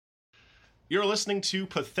You're listening to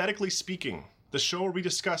Pathetically Speaking, the show where we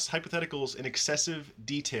discuss hypotheticals in excessive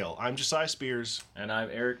detail. I'm Josiah Speers. And I'm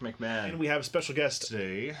Eric McMahon. And we have a special guest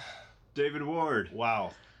today, David Ward.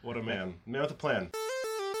 Wow, what a man. Man with a plan.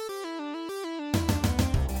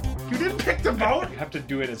 You didn't pick the boat? You have to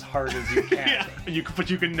do it as hard as you can. Yeah, but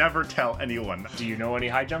you can never tell anyone. Do you know any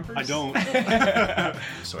high jumpers? I don't.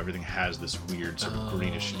 So everything has this weird sort of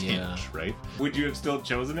greenish tinge, right? Would you have still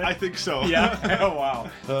chosen it? I think so. Yeah? Oh, wow.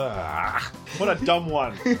 What a dumb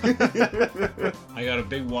one. I got a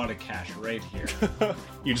big wad of cash right here.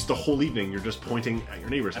 You just, the whole evening, you're just pointing at your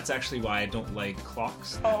neighbors. That's actually why I don't like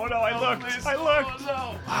clocks. Oh no, I looked. Please. I looked. Oh,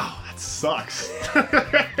 no. Wow, that sucks.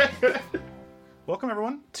 Welcome,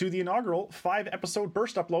 everyone, to the inaugural 5-episode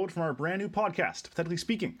burst upload from our brand new podcast, Pathetically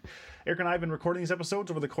Speaking. Eric and I have been recording these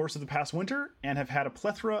episodes over the course of the past winter and have had a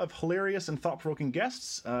plethora of hilarious and thought-provoking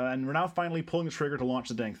guests, and we're now finally pulling the trigger to launch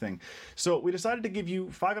the dang thing. So we decided to give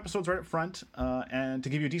you 5 episodes right up front, and to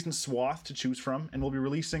give you a decent swath to choose from, and we'll be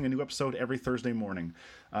releasing a new episode every Thursday morning.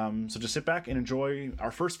 So just sit back and enjoy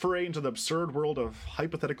our first foray into the absurd world of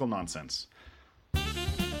hypothetical nonsense.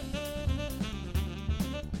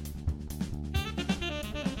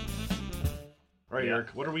 All right, Yeah. Eric,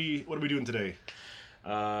 what are we doing today?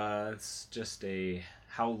 It's just a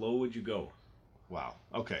how low would you go? Wow.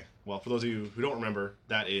 Okay. Well, for those of you who don't remember,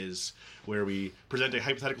 that is where we present a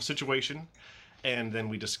hypothetical situation, and then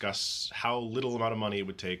we discuss how little amount of money it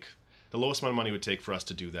would take, the lowest amount of money it would take for us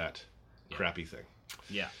to do that crappy thing.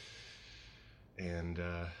 Yeah. And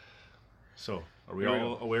so, are we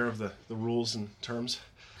all aware of the rules and terms?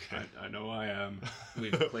 Okay. I know I am.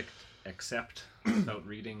 We've clicked accept without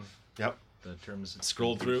reading Yep. the terms.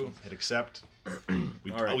 Scrolled through, hit accept.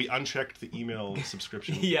 All right. We unchecked the email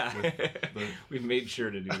subscription. Yeah. We've made sure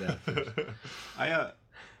to do that.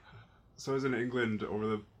 So I was in England over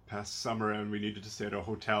the past summer and we needed to stay at a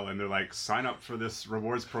hotel and they're like, sign up for this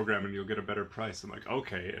rewards program and you'll get a better price. I'm like,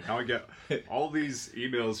 okay. And now I get all these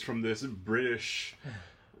emails from this British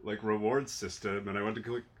like rewards system and I went to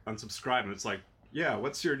click unsubscribe and it's like, yeah,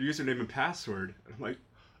 what's your username and password? And I'm like,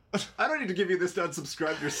 I don't need to give you this to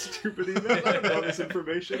unsubscribe your stupid email. I don't know this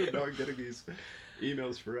information and now I'm getting these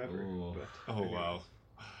emails forever. Ooh. But, Oh, wow.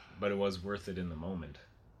 But it was worth it in the moment.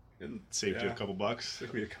 And, Saved you a couple bucks.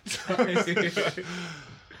 Took me a couple times.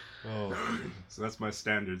 Oh. So that's my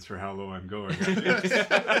standards for how low I'm going.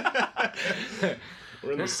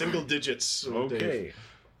 We're in the single digits. Okay.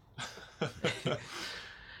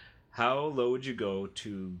 How low would you go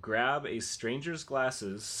to grab a stranger's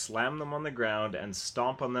glasses, slam them on the ground, and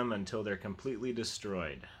stomp on them until they're completely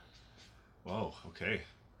destroyed? Whoa, okay.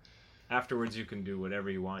 Afterwards, you can do whatever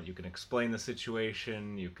you want. You can explain the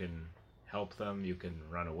situation, you can help them, you can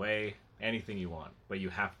run away, anything you want. But you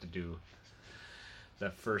have to do the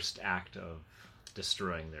first act of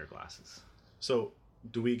destroying their glasses. So,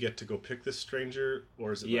 do we get to go pick this stranger,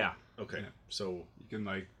 or is it... Yeah. Okay, Yeah. so... You can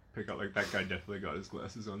like pick out like that guy definitely got his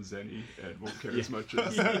glasses on Zenny and won't care as much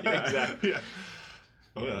as Exactly. Yeah.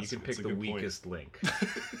 Oh, Yeah, yeah, you can that's pick a the good point. weakest link.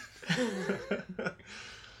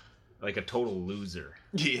 Like a total loser.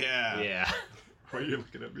 Yeah. Yeah. Why are you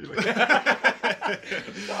looking at me like No,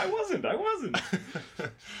 I wasn't.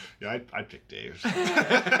 Yeah, I'd pick Dave.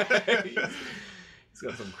 He's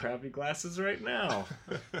got some crappy glasses right now.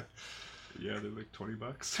 yeah, they're like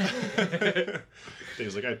 $20.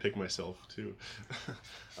 Dave's like, I'd pick myself, too.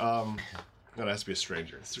 No, it has to be a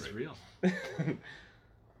stranger. This is real.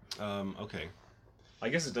 Okay. I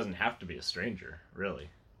guess it doesn't have to be a stranger, really.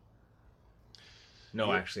 No,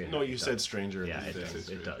 Yeah, actually. No, you it said does. stranger. Yeah, and it then- does.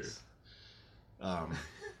 It does.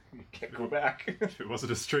 Can't go back. If it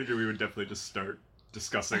wasn't a stranger, we would definitely just start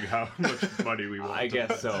discussing how much money we want. I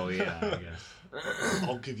guess so, yeah, I guess.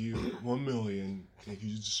 I'll give you $1 million if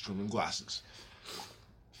you destroy my glasses.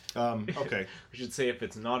 Okay. We should say if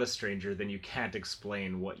it's not a stranger, then you can't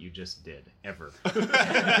explain what you just did, ever.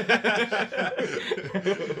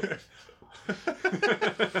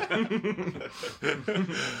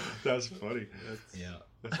 That's funny. Yeah.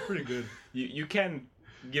 That's pretty good. You can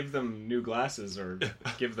give them new glasses or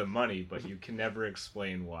give them money, but you can never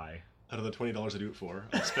explain why. Out of the $20 I do it for,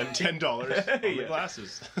 I'll spend $10 on the Yeah.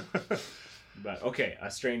 glasses. But, okay,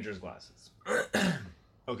 a stranger's glasses.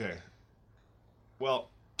 Okay. Well,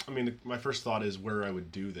 I mean, my first thought is where I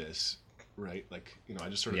would do this, right? Like, I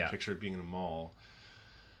just sort of picture it being in a mall.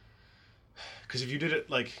 Because if you did it,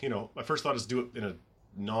 like, my first thought is do it in a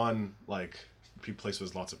place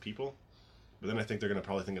with lots of people. But then I think they're going to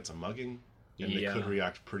probably think it's a mugging. And they could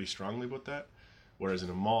react pretty strongly with that. Whereas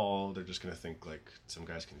in a mall, they're just going to think, like, some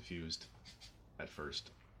guy's confused at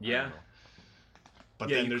first. Yeah. But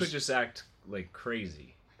Yeah, then you there's... could just act, like,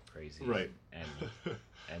 crazy. crazy. Right.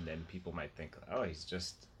 And then people might think, oh, he's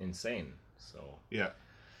just insane. So Yeah.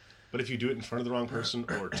 But if you do it in front of the wrong person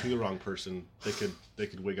or to the wrong person, they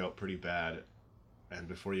could wig out pretty bad, and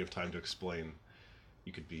before you have time to explain,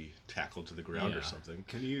 you could be tackled to the ground or something.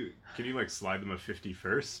 Can you like slide them a 50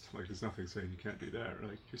 first? Like, there's nothing saying you can't do that.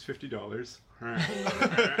 Like, here's $50.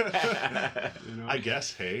 You know? I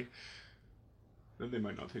guess, hey. Then they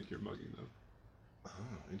might not think you're mugging them. Oh,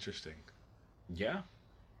 interesting. yeah.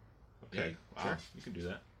 Okay. Yeah, Wow. sure, you can do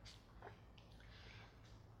that.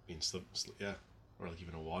 I mean, yeah. Or like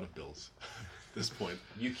even a wad of bills at this point.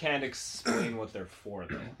 You can't explain what they're for,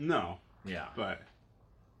 though. No, Yeah. but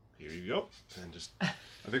Here you go. And just...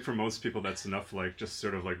 I think for most people that's enough, like, just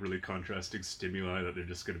sort of like really contrasting stimuli that they're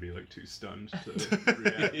just going to be like too stunned to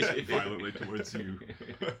react violently towards you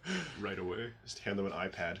right away. Just hand them an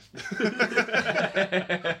iPad.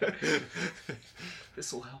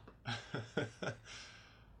 This will help.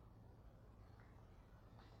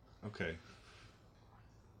 Okay.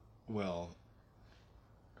 Well,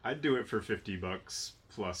 I'd do it for $50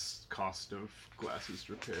 plus cost of glasses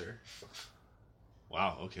repair.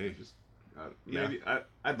 wow, okay. Just maybe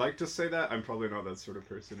I'd like to say that. I'm probably not that sort of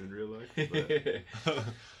person in real life. But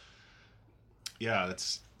Yeah,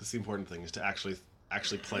 that's the important thing, is to actually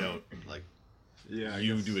play out, like, yeah, I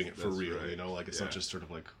you guess doing it for that's real, right. you know? Like, it's not Yeah. just sort of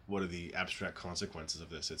like, what are the abstract consequences of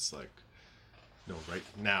this? It's like, no, right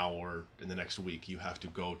now or in the next week, you have to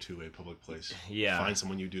go to a public place, Yeah. find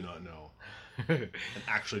someone you do not know, and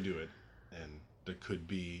actually do it. And there could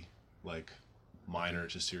be, like, minor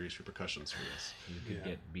to serious repercussions for this. You could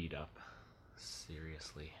Yeah. get beat up.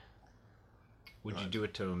 Seriously. Would you do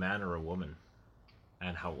it to a man or a woman?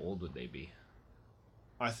 And how old would they be?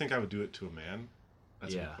 I think I would do it to a man.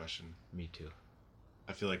 That's a Yeah. good question. Me too.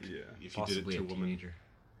 I feel like Yeah. if you did it Possibly to a a woman... teenager.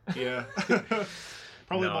 Yeah.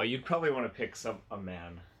 Probably No, about you'd probably want to pick a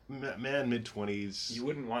man. man, mid-20s. You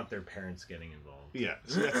wouldn't want their parents getting involved. Yeah,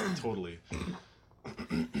 so that's totally.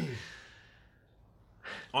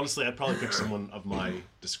 Honestly, I'd probably pick someone of my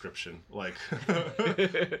description, like, kind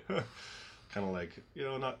of like, you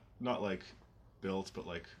know, not like built, but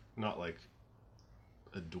like not like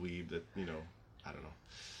a dweeb that, you know, I don't know.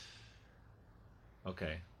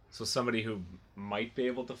 Okay. So somebody who might be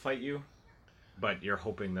able to fight you, but you're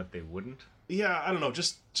hoping that they wouldn't? Yeah, I don't know,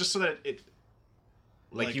 just so that it.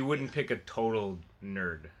 Like you wouldn't pick a total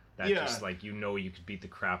nerd that Yeah. just like you could beat the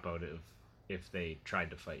crap out of if they tried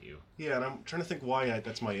to fight you. Yeah, and I'm trying to think why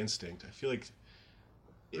that's my instinct. I feel like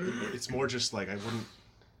it's more just like I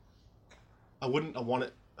wouldn't want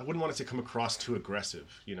it to come across too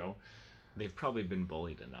aggressive, you know? They've probably been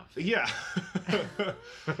bullied enough. Yeah.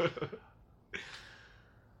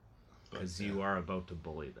 Because you are about to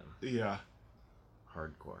bully them. Yeah.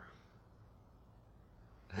 Hardcore.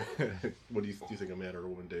 What do you think, a man or a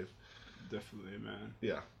woman, Dave? Definitely, man.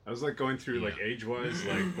 Yeah. I was like going through like Yeah. age-wise,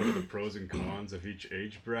 like what are the pros and cons of each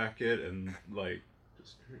age bracket, and like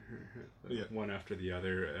just Yeah. one after the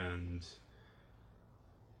other, and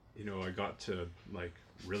you know, I got to like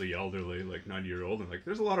really elderly, like 90-year-old, and like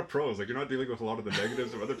there's a lot of pros. Like you're not dealing with a lot of the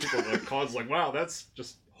negatives of other people. Like cons, like wow, that's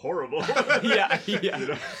just horrible. yeah. You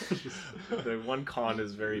know? The one con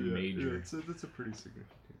is very Yeah, major. it's a pretty significant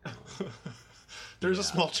con. There's a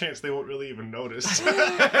small chance they won't really even notice.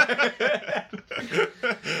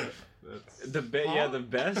 The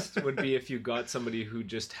best would be if you got somebody who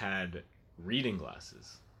just had reading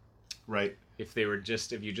glasses. Right. If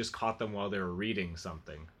you just caught them while they were reading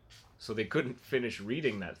something, so they couldn't finish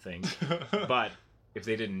reading that thing, but if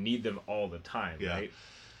they didn't need them all the time, Yeah. right?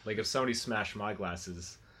 Like if somebody smashed my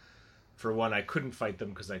glasses, for one, I couldn't fight them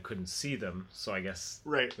because I couldn't see them, so I guess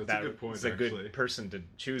Right. That's that a good point. is a actually. good person to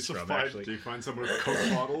choose So from. fine. Actually, Do you find someone with Coke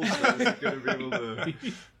bottles that is going to be able to,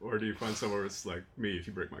 or do you find someone that's like me? If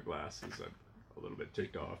you break my glasses, I'm a little bit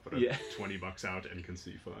ticked off, but I'm Yeah. $20 out and can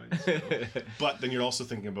see fine. So. But then you're also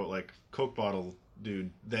thinking about, like, Coke bottle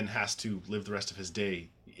dude then has to live the rest of his day,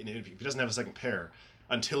 and if he doesn't have a second pair,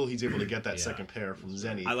 until he's able to get that Yeah. second pair from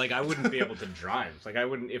Zenny. I wouldn't be able to drive. Like I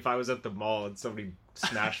wouldn't if I was at the mall and somebody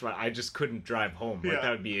smashed I just couldn't drive home. Like Yeah. that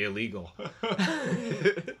would be illegal.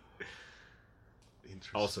 Interesting.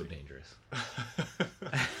 Also dangerous.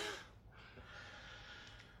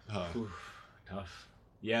 Oof, tough.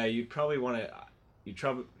 Yeah, you'd probably want to.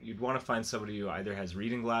 You'd want to find somebody who either has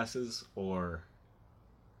reading glasses or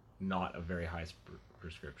not a very high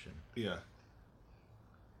prescription. Yeah.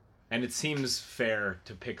 And it seems fair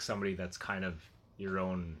to pick somebody that's kind of your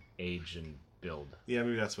own age and build. Yeah,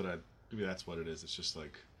 maybe that's what it is. It's just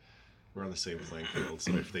like we're on the same playing field.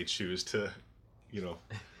 So if they choose to, you know,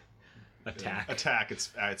 Attack.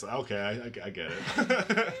 it's okay. I get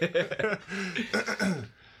it.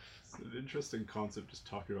 It's an interesting concept, just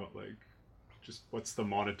talking about like, just what's the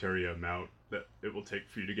monetary amount that it will take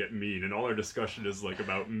for you to get mean, and all our discussion is like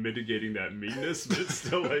about mitigating that meanness, but it's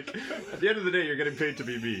still like, at the end of the day, you're getting paid to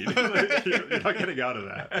be mean. Like, you're not getting out of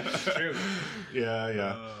that. True.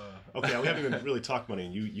 Yeah. Okay, we haven't even really talked money,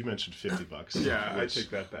 and you mentioned $50. Yeah, which, I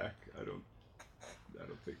take that back. I don't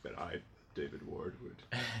think that David Ward, would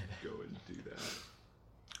go and do that.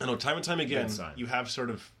 I know time and time again, Good sign. you have sort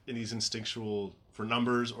of in these instinctual for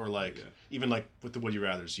numbers or like even like with the would you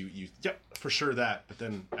rathers, you yep for sure that, but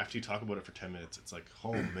then after you talk about it for 10 minutes, it's like,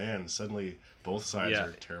 oh man, suddenly both sides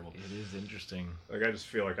are terrible. It is interesting. Like, I just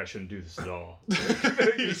feel like I shouldn't do this at all.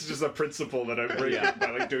 It's just a principle that I'm breaking by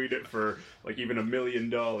like doing it for like even $1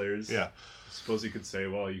 million. Yeah. I suppose you could say,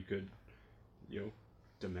 well, you could,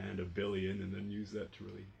 demand $1 billion and then use that to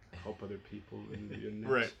really help other people in the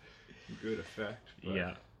net good effect. But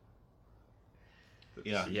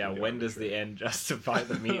Yeah. When does the end justify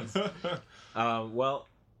the means? Well,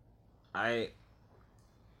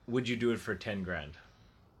 would you do it for 10 grand?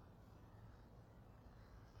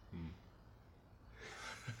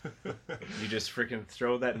 You just freaking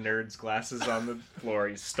throw that nerd's glasses on the floor,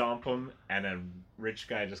 you stomp them, and a rich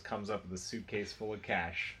guy just comes up with a suitcase full of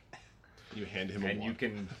cash. You hand him a wad. And you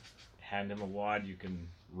can hand him a wad, you can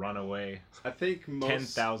run away. I think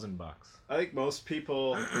 $10,000. I think most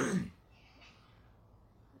people,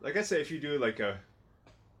 like I say, if you do like if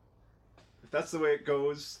that's the way it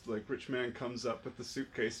goes, like rich man comes up with the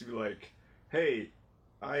suitcase, you'd be like, hey,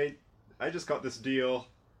 I just got this deal,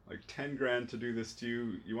 like 10 grand to do this to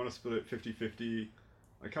you. You want to split it 50-50?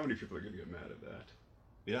 Like, how many people are going to get mad at that?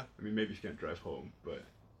 Yeah. I mean, maybe if you can't drive home, but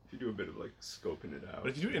if you do a bit of like scoping it out.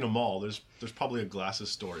 But if you do it in a mall, there's probably a glasses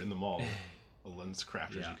store in the mall. A Lens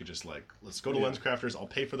Crafters. You could just like, let's go to Lens Crafters, I'll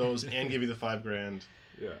pay for those and give you the $5 grand.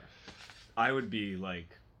 Yeah. I would be like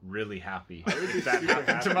really happy if that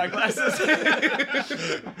happened to my glasses.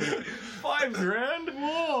 $5 grand?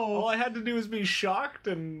 Whoa! All I had to do was be shocked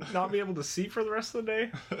and not be able to see for the rest of the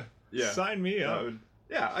day. Yeah. Sign me up.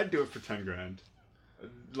 I'd do it for 10 grand.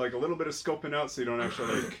 Like a little bit of scoping out so you don't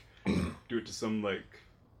actually like do it to some like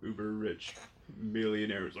uber rich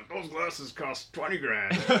millionaire who's like, those glasses cost 20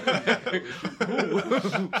 grand.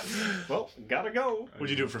 Well, gotta go. Would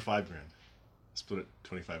you do it for $5 grand? Split it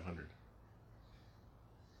 2,500.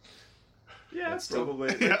 Yeah, that's probably.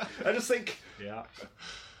 Like, I just think,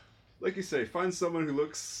 like you say, find someone who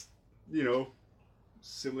looks,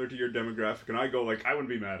 similar to your demographic, and I go like, I wouldn't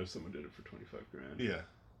be mad if someone did it for 25 grand. Yeah.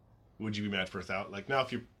 Would you be mad for $1,000? Like now,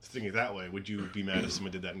 if you're thinking that way, would you be mad if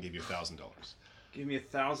someone did that and gave you $1,000? Give me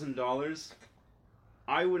 $1,000.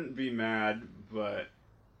 I wouldn't be mad, but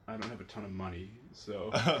I don't have a ton of money,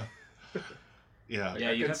 so. Yeah.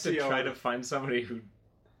 Yeah, you'd have to try to find somebody who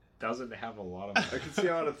doesn't have a lot of money. I can see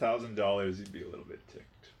how at $1,000 you'd be a little bit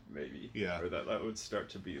ticked, maybe. Yeah. Or that would start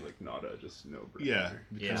to be like not a just no-brainer.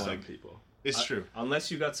 Yeah. For some people. It's true.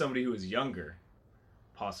 Unless you got somebody who is younger,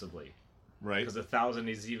 possibly. Right. Because 1,000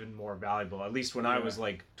 is even more valuable. At least when I was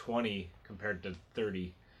like 20 compared to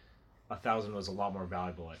 30, 1,000 was a lot more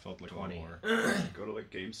valuable. I Felt like 20. a lot more. Go to like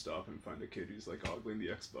GameStop and find a kid who's like ogling the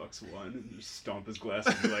Xbox One and just stomp his glass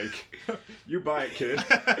and be like, you buy it, kid.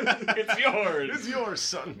 It's yours. It's yours,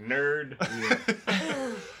 son. Nerd.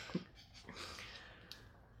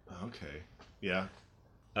 Okay. Yeah.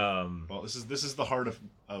 Well, this is the heart of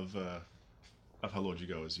how low you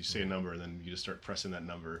go. Is you say a number and then you just start pressing that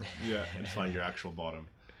number. Yeah. And find your actual bottom.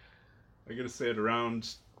 I gotta say, at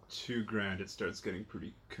around $2 grand, it starts getting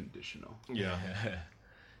pretty conditional. Yeah.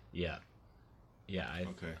 Yeah.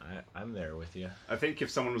 I'm there with you. I think if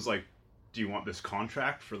someone was like, do you want this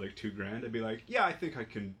contract for like $2 grand? I'd be like, yeah, I think I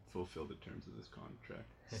can fulfill the terms of this contract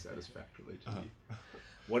satisfactorily to me.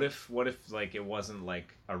 What if like it wasn't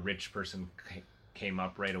like a rich person came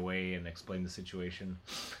up right away and explained the situation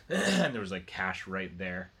and there was like cash right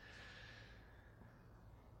there?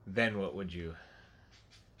 Then what would you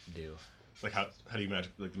do? Like how do you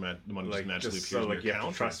imagine like the money Like, just magically just appears so in like your you have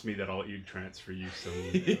account? to trust me that I'll transfer you some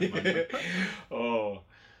money. Oh.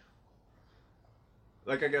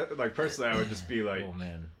 Like I guess, like personally, I would just be like, Oh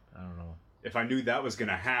man, I don't know. if I knew that was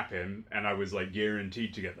gonna happen and I was like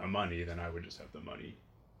guaranteed to get the money, then I would just have the money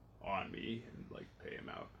on me and like pay him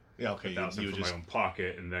out. Yeah, okay. 1,000 You from just my own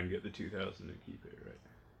pocket and then get the 2,000 and keep it, right?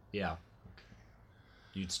 Yeah.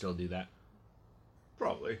 You'd still do that?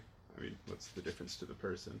 Probably. I mean, what's the difference to the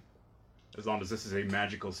person? As long as this is a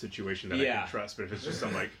magical situation that I can trust. But if it's just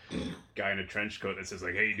some like guy in a trench coat that says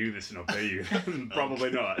like, "Hey, do this and I'll pay you,"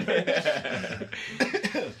 probably not.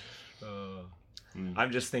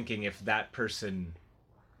 I'm just thinking if that person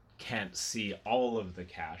can't see all of the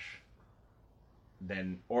cash,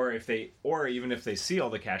 then, or even if they see all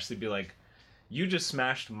the cash, they'd be like, you just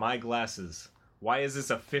smashed my glasses. Why is this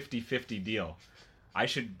a 50-50 deal? I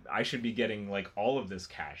should be getting like all of this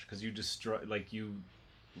cash because you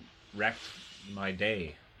wrecked my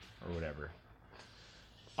day or whatever.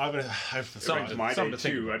 It Something wrecked my something day to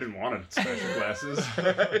think too. about. I didn't want to smash your glasses.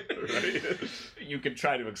 Right? You could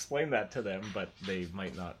try to explain that to them, but they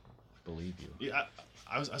might not believe you. Yeah,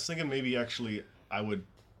 I was thinking maybe actually I would,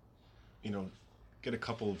 get a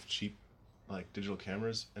couple of cheap like digital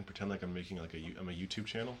cameras and pretend like I'm making like I'm a YouTube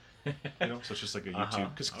channel. So it's just like a YouTube,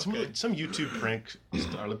 because some YouTube pranks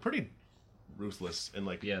are pretty ruthless and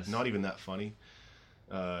like not even that funny.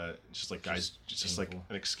 It's just like guys, just like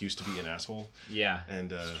an excuse to be an asshole. Yeah,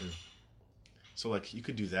 and so like you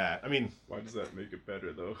could do that. I mean, Why does that make it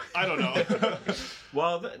better though? I don't know.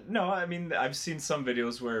 well, no, I mean, I've seen some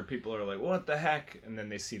videos where people are like, "What the heck?" and then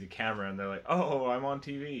they see the camera and they're like, "Oh, I'm on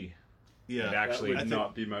TV." Yeah, it actually that would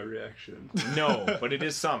not be my reaction. No, but it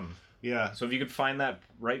is some. Yeah. So if you could find that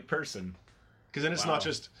right person, because then it's not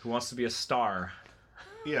just who wants to be a star.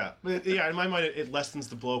 Yeah, but yeah, in my mind, it lessens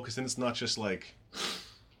the blow because then it's not just like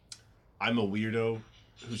I'm a weirdo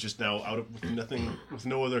who's just now out of with nothing, with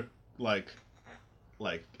no other like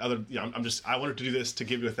other. Yeah, I wanted to do this to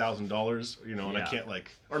give you $1,000, and I can't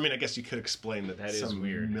or I mean, I guess you could explain that some is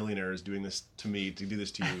weird. millionaire is doing this to me to do this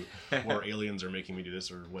to you, or aliens are making me do this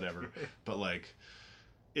or whatever. But like,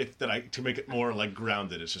 to make it more like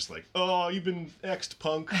grounded, it's just like, oh, you've been X'd,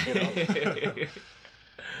 punk. I don't know.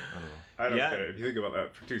 I don't get it. If you think about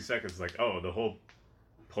that for 2 seconds, like, oh, the whole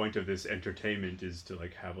point of this entertainment is to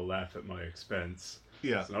like have a laugh at my expense.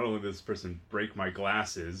 Yeah. So not only does this person break my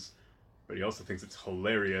glasses, but he also thinks it's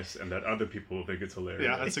hilarious, and that other people will think it's hilarious.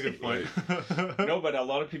 Yeah, that's a good point. No, but a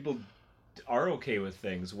lot of people are okay with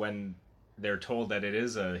things when they're told that it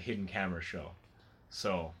is a hidden camera show.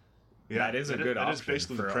 So that is a good option. That is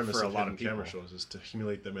basically the premise for a of lot hidden of people. camera shows, is to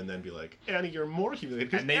humiliate them and then be like, Annie, you're more humiliated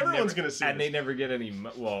because And everyone's going to see and this. they never get any.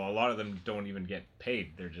 Well, a lot of them don't even get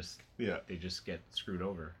paid. They're just they just get screwed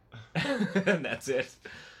over, and that's it.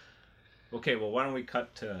 Okay, well, why don't we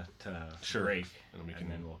cut to break, and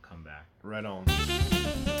then we'll come back. Right on.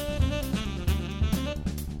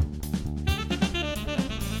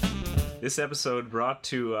 This episode brought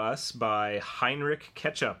to us by Heinrich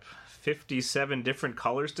Ketchup. 57 different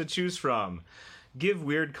colors to choose from. Give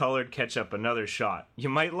weird colored ketchup another shot. You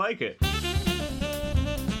might like it.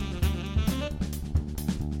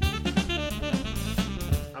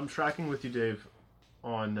 I'm tracking with you, Dave,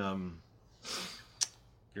 on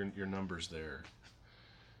your numbers there.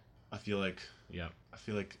 I feel like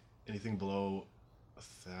anything below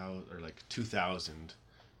 1,000 or like 2,000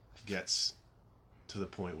 gets to the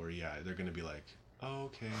point where they're going to be like, oh,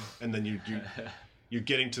 okay, and then you're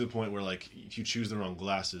getting to the point where like if you choose the wrong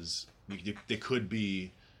glasses, they could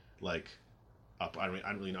be like up. I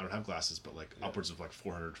don't have glasses, but like upwards of like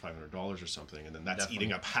 $400, $500 or something, and then that's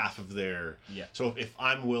eating up half of their. Yeah. So if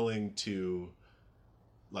I'm willing to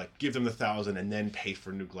like give them the 1,000 and then pay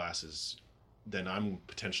for new glasses, then I'm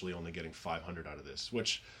potentially only getting 500 out of this,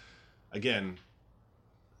 which again,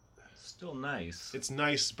 still nice. It's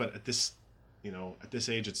nice, but at this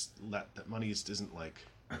age, that money isn't like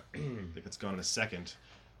like it's gone in a second,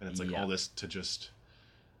 and it's like all this to just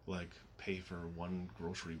like pay for one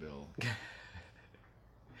grocery bill.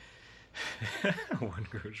 One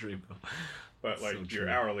grocery bill. But like your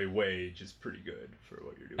hourly wage is pretty good for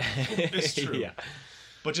what you're doing. It's true. Yeah.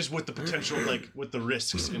 But just with the potential, like with the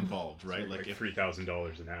risks involved, right? Like if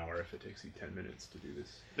 $3,000 an hour if it takes you 10 minutes to do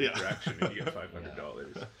this Yeah. interaction, and you get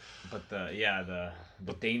 $500. But the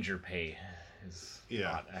danger pay is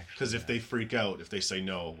not actually. Because if they freak out, if they say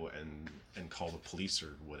no and call the police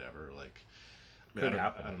or whatever, like Could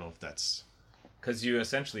happen. I don't know if that's because you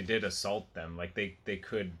essentially did assault them. Like they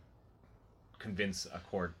could convince a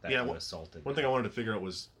court that you assaulted. One thing I wanted to figure out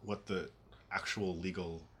was what the actual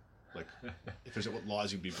legal, like, if there's what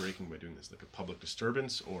laws you'd be breaking by doing this, like a public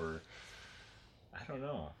disturbance or I don't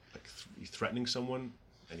know, like threatening someone.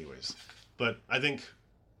 Anyways, but I think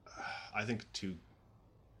two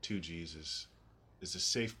G's is a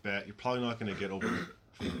safe bet. You're probably not going to get over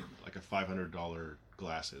like a $500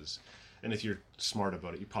 glasses, and if you're smart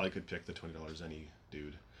about it, you probably could pick the $20 any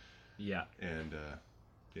dude. Yeah. And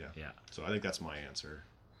yeah. So I think that's my answer.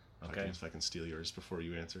 Okay. If I can steal yours before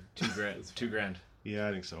you answer. $2,000. Yeah,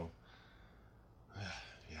 I think so.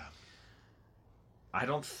 Yeah. I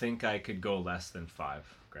don't think I could go less than $5,000.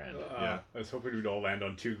 I was hoping we'd all land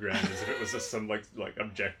on $2,000 as if it was some like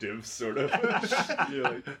objective sort of.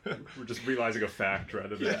 We're just realizing a fact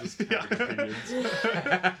rather than just having opinions.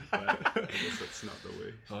 But I guess that's not the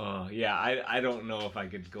way. Oh yeah, I don't know if I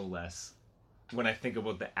could go less. when I think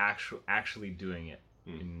about the actually doing it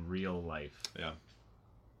in real life. Yeah.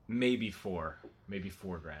 Maybe $4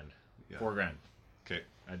 grand. Yeah. $4 grand. Okay.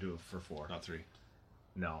 I do it for 4. Not 3.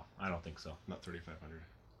 No, I don't think so. Not 3,500.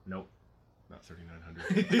 Nope. Not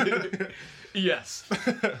 3,900. Yes.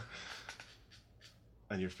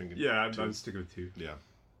 And you're thinking. Yeah, I'm 2. sticking with 2. Yeah.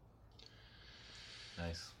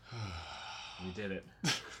 Nice. We did it.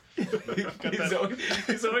 Got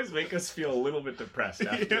He's always make us feel a little bit depressed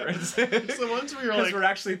afterwards. It's the ones where you're like, we're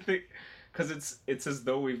actually because it's as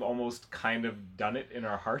though we've almost kind of done it in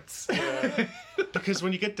our hearts. because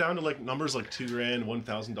when you get down to like numbers like $2 grand,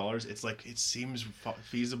 $1,000, it's like it seems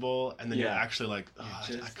feasible, and then you're actually like, oh,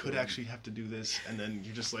 I could actually have to do this, and then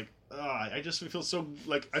you're just like, I just feel so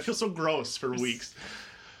I feel so gross for weeks.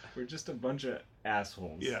 We're just a bunch of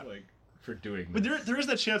assholes. Yeah. Like, for doing But this. there is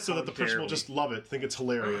that chance though that the person will just love it, think it's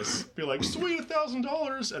hilarious, be like, sweet,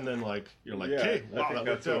 $1,000, and then like you're like, okay, wow, I think that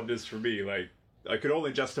that's worked what out. it is for me. Like, I could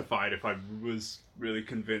only justify it if I was really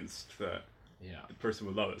convinced that the person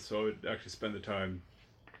would love it. So I would actually spend the time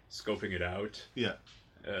scoping it out. Yeah.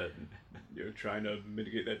 And trying to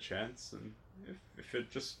mitigate that chance. And if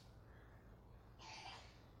it just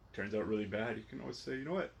turns out really bad, you can always say, you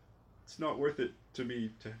know what, it's not worth it to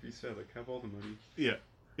me to have you said, like, have all the money. Yeah.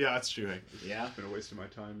 Yeah, that's true. Hey. Yeah. It's been a waste of my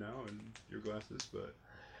time now and your glasses, but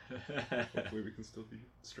hopefully we can still be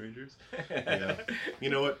strangers. Yeah. You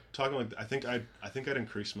know what? Talking like I think I'd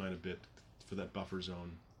increase mine a bit for that buffer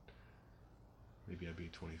zone. Maybe I'd be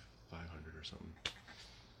 2,500 or something.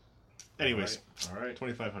 Anyways, all right.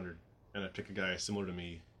 2,500, and I'd pick a guy similar to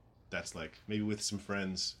me, that's like maybe with some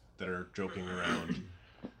friends that are joking around,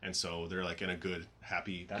 and so they're like in a good,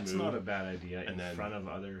 happy That's mood. not a bad idea And in then- front of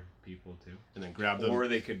other people too. And then grab them. Or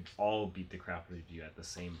they could all beat the crap out of you at the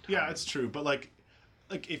same time. Yeah, it's true. But like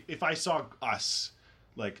if I saw us,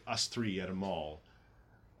 like us three at a mall,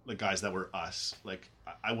 like guys that were us, like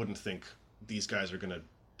I wouldn't think these guys are gonna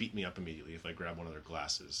beat me up immediately if I grab one of their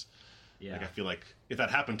glasses. Yeah. Like I feel like if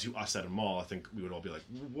that happened to us at a mall, I think we would all be like,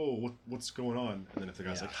 "Whoa, what's going on?" And then if the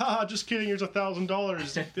guy's like, "Ha, just kidding. Here's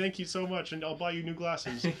 $1,000. Thank you so much, and I'll buy you new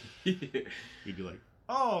glasses," you'd be like,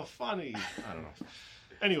 "Oh, funny." I don't know.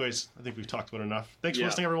 Anyways, I think we've talked about enough. Thanks for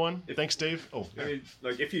listening, everyone. Thanks, Dave. Oh, yeah. I mean,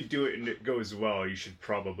 like, if you do it and it goes well, you should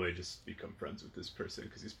probably just become friends with this person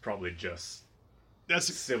because he's probably just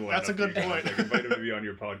similar. That's a good enough to you. point. Like, invite him to be on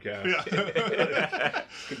your podcast. Yeah.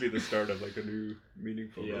 Could be the start of like a new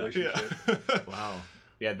meaningful relationship. Wow.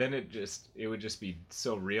 Yeah, then it would just be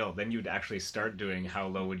so real. Then you'd actually start doing How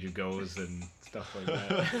Low Would You Goes and stuff like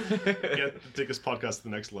that. Yeah, take this podcast to the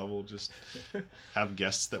next level. Just have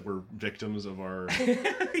guests that were victims of our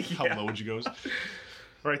How Low Would You Goes. All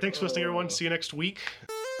right, thanks for listening, everyone. See you next week.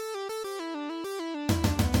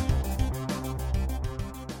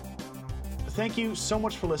 Thank you so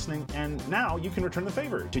much for listening, and now you can return the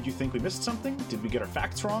favor. Did you think we missed something? Did we get our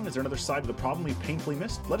facts wrong? Is there another side of the problem we painfully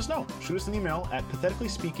missed? Let us know. Shoot us an email at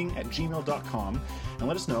patheticallyspeaking@gmail.com and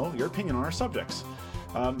let us know your opinion on our subjects.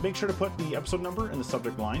 Make sure to put the episode number in the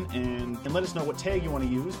subject line and let us know what tag you want to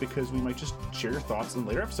use because we might just share your thoughts in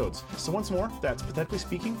later episodes. So once more, that's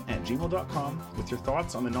patheticallyspeaking@gmail.com with your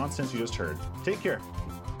thoughts on the nonsense you just heard. Take care.